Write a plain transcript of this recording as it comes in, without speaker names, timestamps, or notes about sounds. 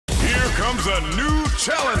comes a new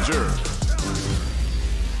challenger.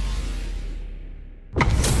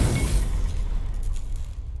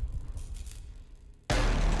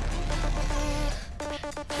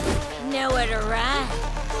 Nowhere to run.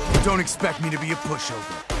 Don't expect me to be a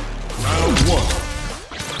pushover. Round one.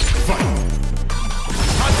 Fight.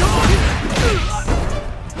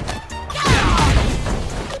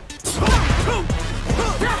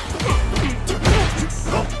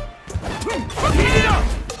 Heat it up!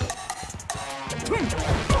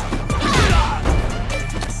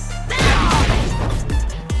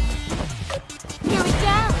 Here we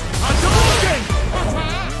go. Hadouken!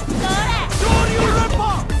 Sora. Soryu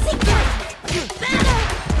Reppa!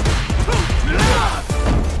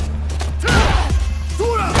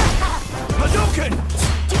 Sora! Hadouken!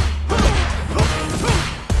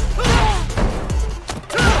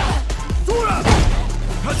 Sora!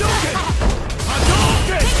 Hadouken!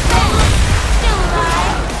 Hadouken! Still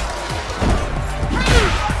alive.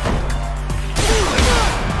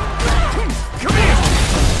 Come here!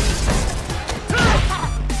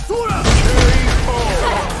 Sora!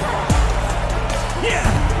 Yeah!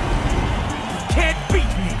 Can't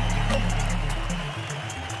beat me!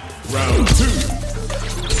 Round two.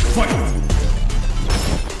 Fight.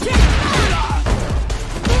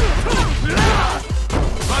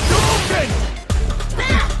 Hadouken!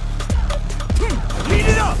 Heat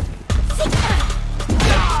it up!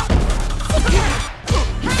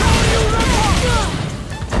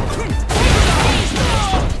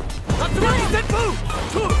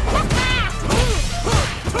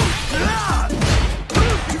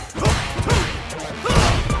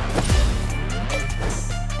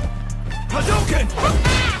 Hadouken!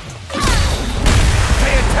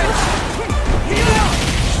 Pay attention! Heat it up!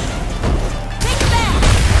 Take it back.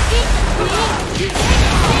 Eat the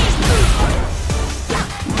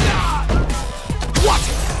Watch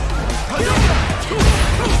it! Hadouken!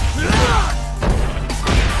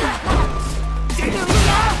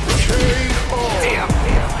 Damn!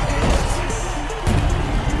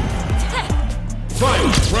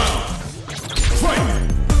 Final round. Fight.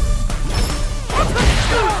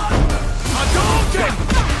 Hadouken!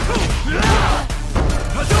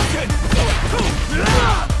 Hadouken!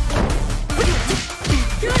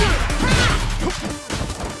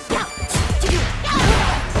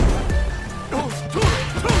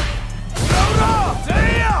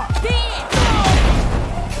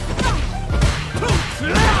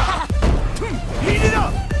 Heat it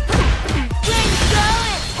up!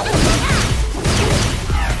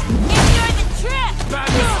 Enjoy the trip. Bad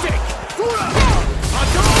mistake!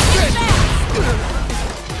 Hadouken!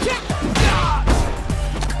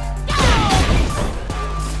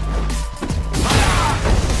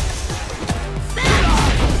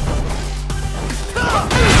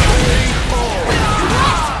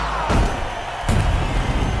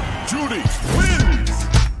 Juri wins.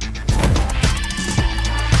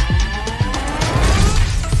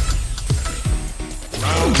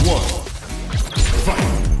 Round one. Fight.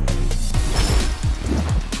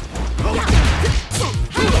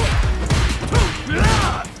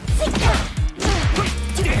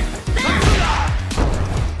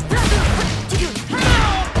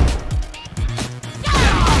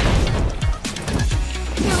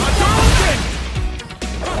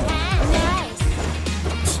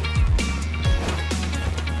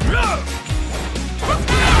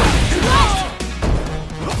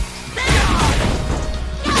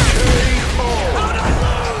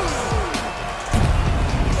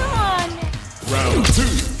 Round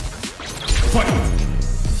two. Fight.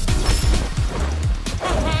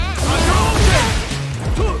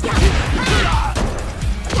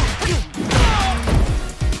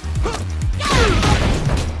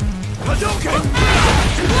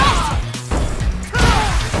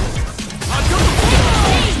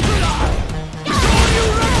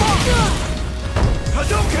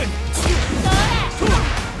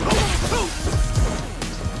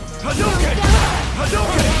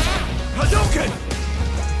 Hadouken!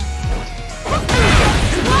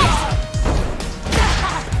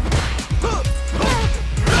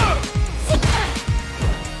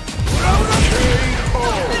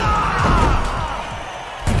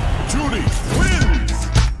 Juri wins.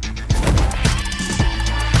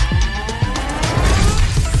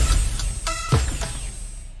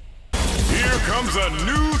 Here comes a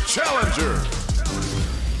new challenger.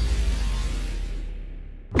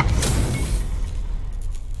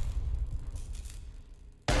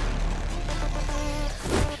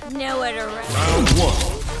 Nowhere to run. Round one.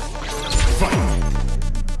 Fight.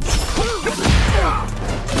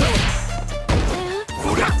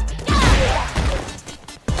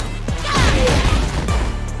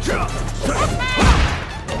 Jump!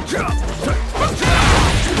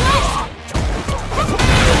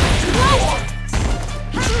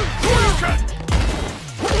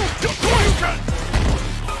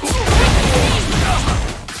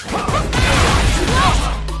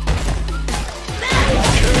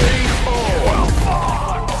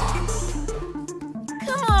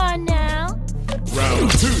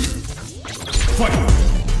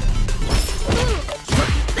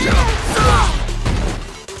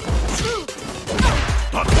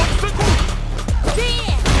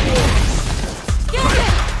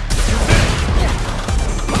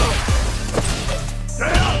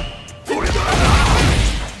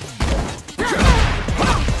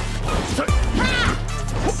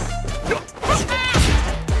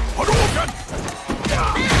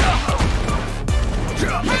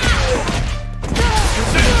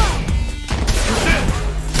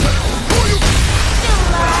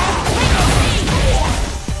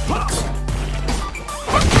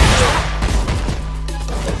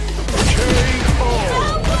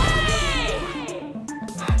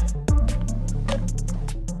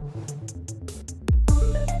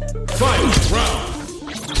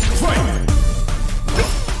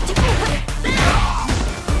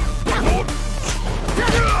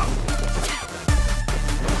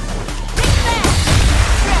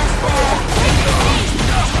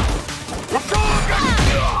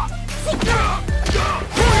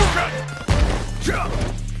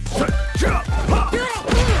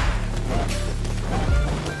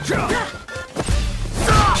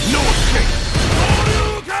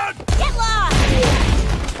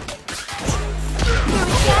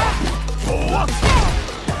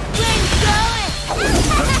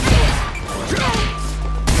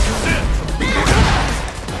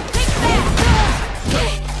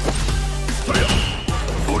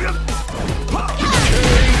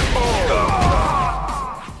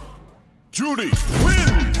 Juri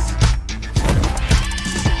wins!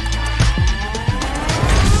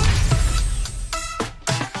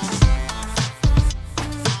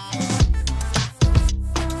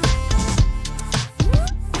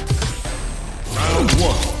 Round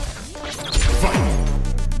 1. Fight!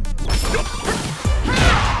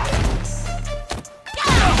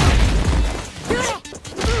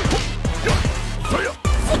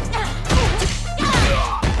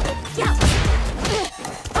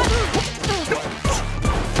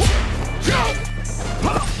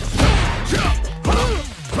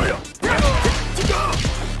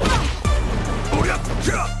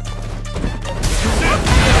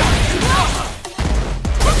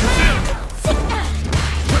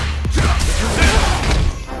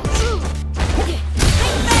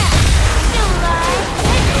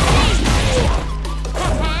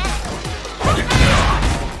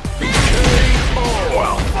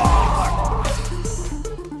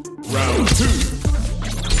 Round 2.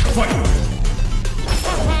 Fight!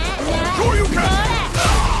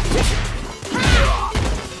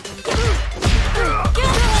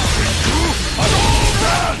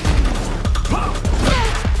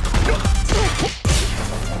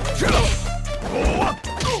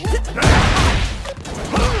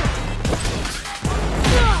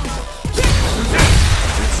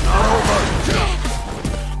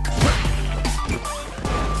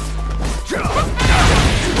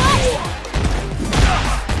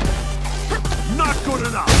 Not good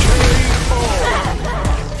enough.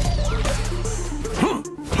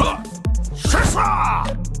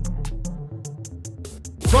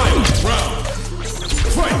 Final round!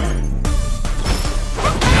 Fight!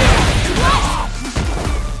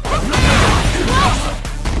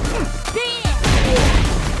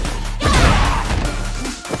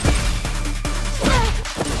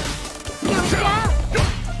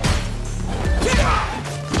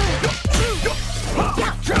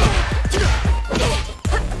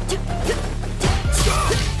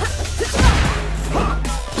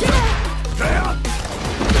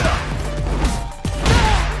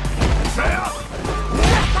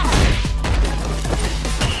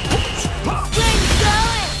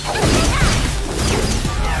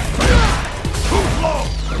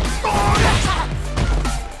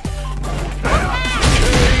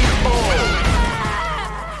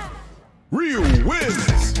 Ryu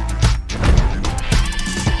wins!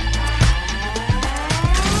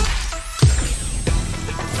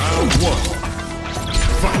 Round 1.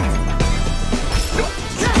 Fight!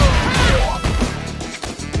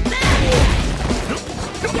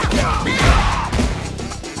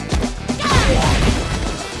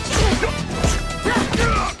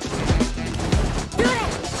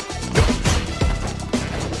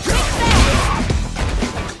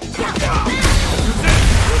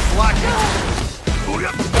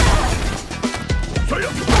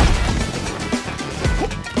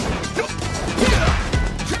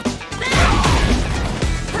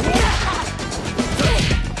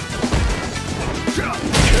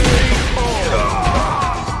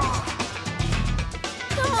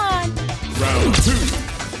 Round 2.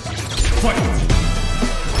 Fight!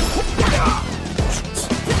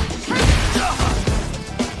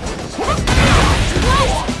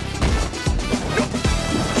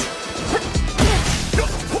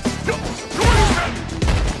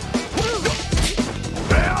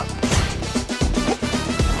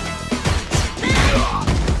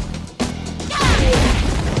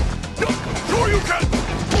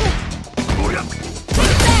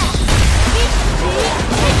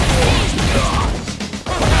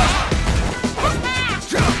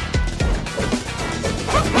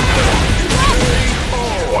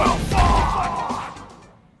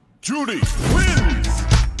 Juri wins!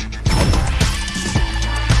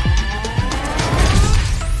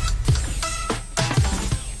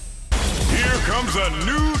 Here comes a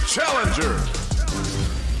new challenger!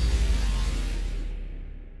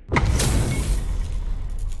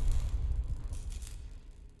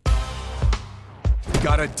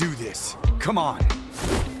 Gotta do this. Come on.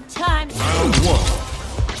 Time. Round 1.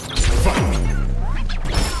 Fight!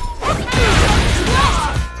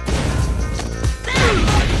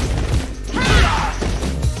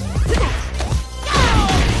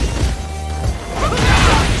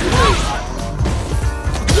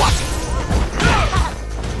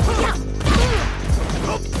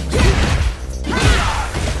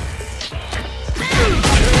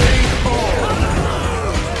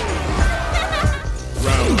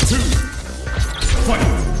 Round 2. Fight!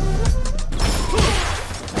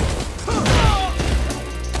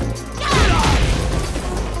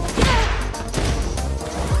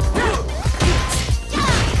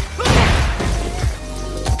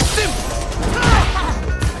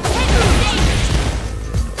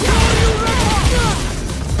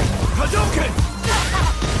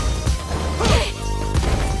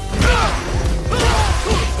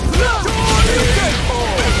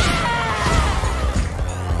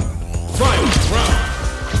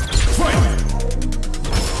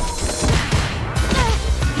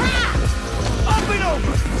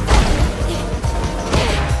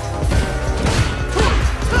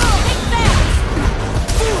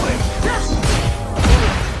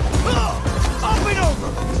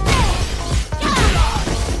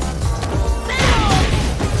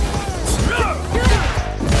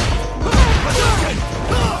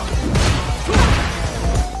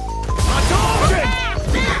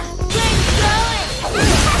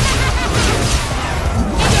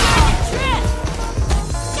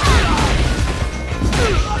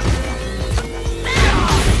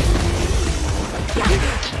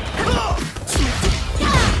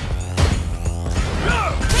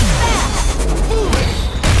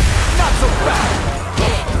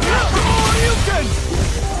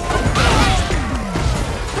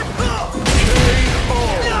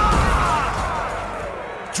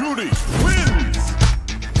 Juri wins!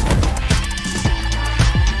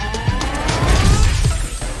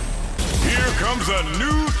 Here comes a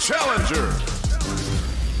new challenger!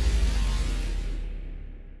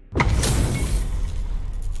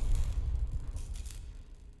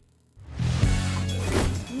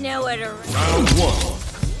 Nowhere to run. Round 1.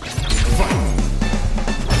 Fight!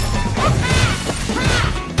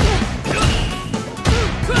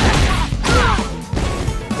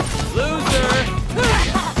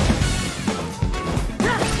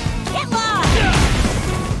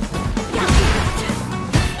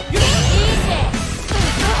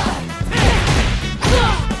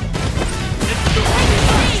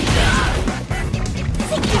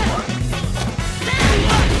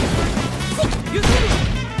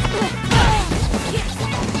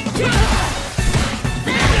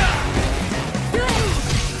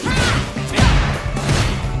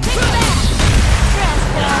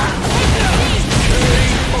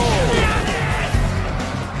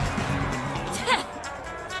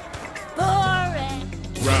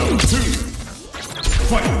 Round 2.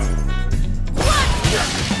 Fight!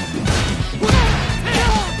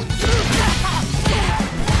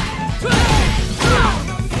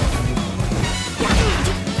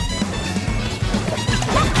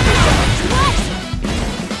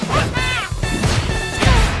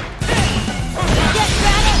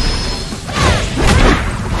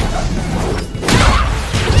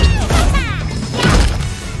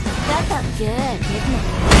 That felt good, didn't it?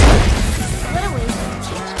 What a waste of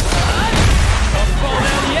time.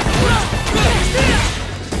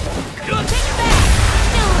 Take it back!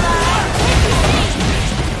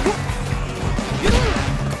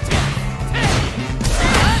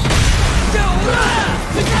 Still alive!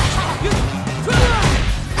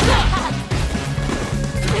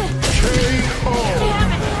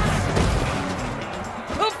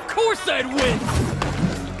 Of course I'd win!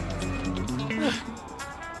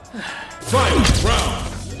 Final round!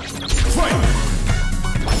 Fight!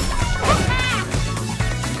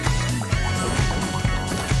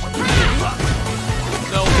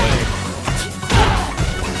 No way.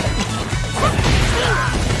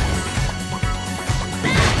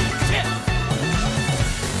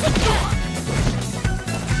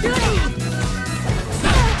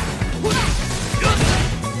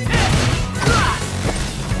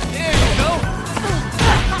 There you go.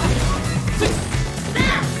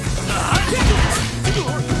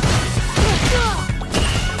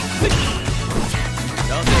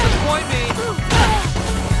 Don't disappoint me.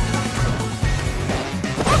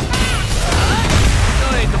 I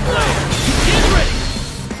ain't the player. Get ready.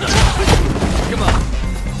 Come on.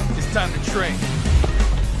 It's time to train.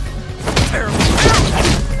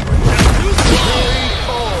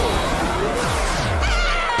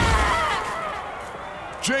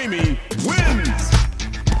 Jamie wins!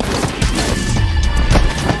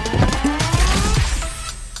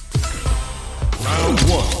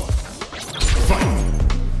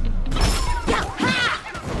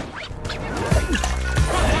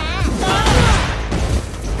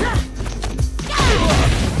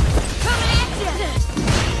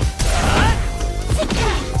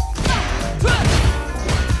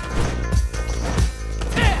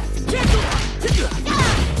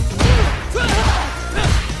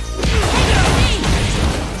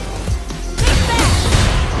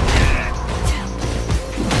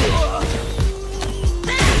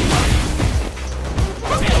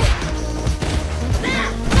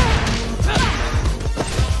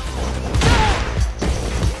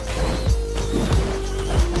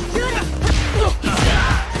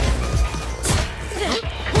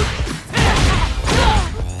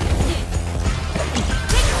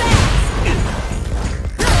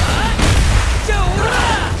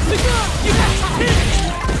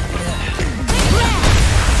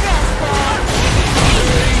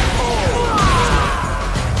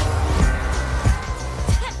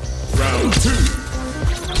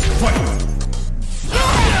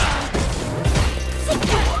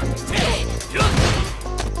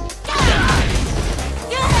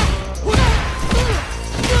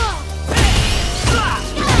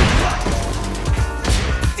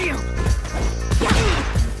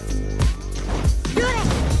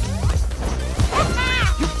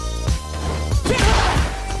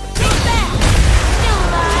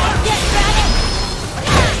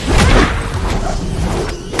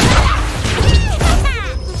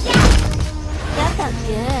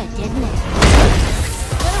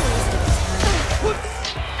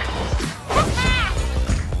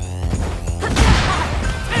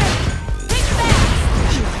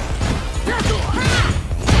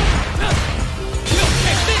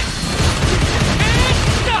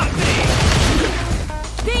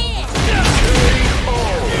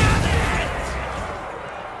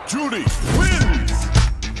 Juri wins!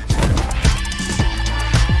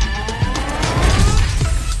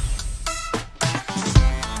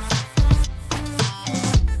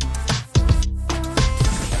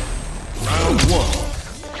 Round 1.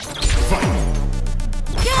 Fight!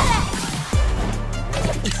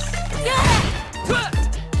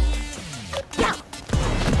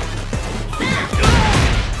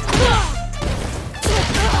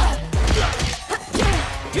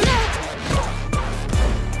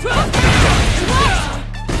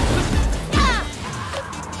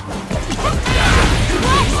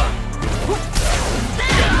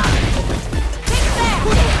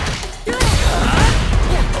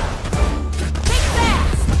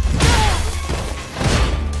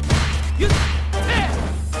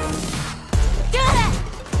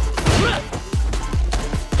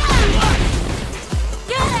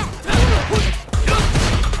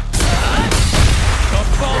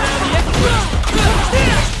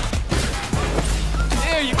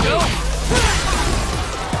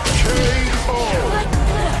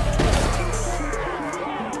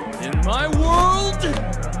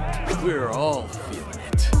 We're all feeling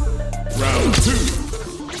it. Round 2.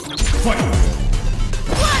 Fight!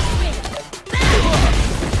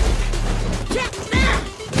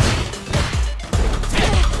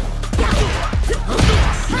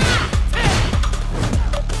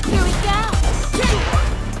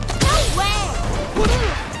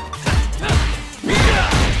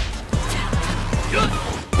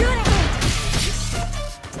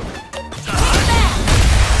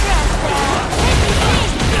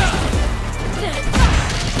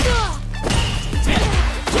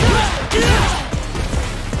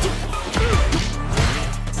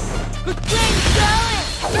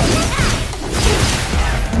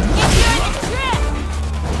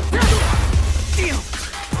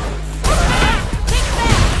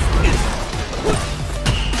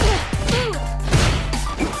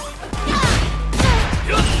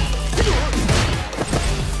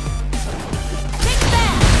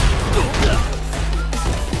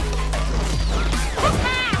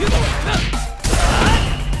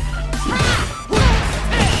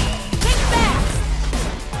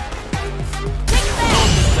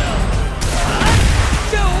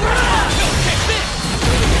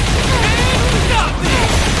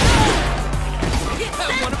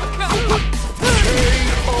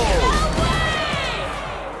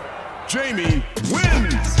 Jamie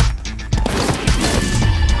wins!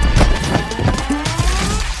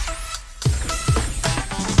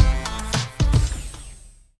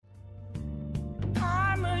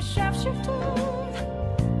 I'm a sharpshooter.